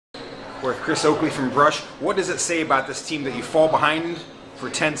with Chris Oakley from Brush. What does it say about this team that you fall behind for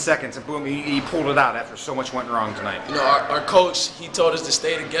 10 seconds and boom, he pulled it out after so much went wrong tonight? You know, our coach, he told us to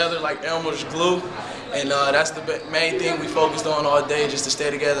stay together like Elmer's glue, and that's the main thing we focused on all day, just to stay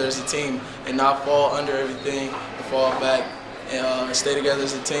together as a team and not fall under everything, and fall back, and stay together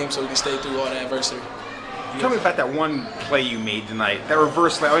as a team so we can stay through all the adversity. Tell me about that one play you made tonight, that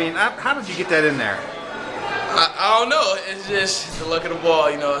reverse play. I mean, how did you get that in there? I don't know. It's just the luck of the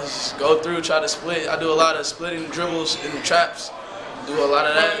ball, you know. Just go through, try to split. I do a lot of splitting dribbles in the traps. Do a lot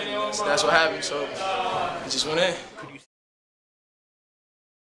of that. So that's what happened. So it just went in.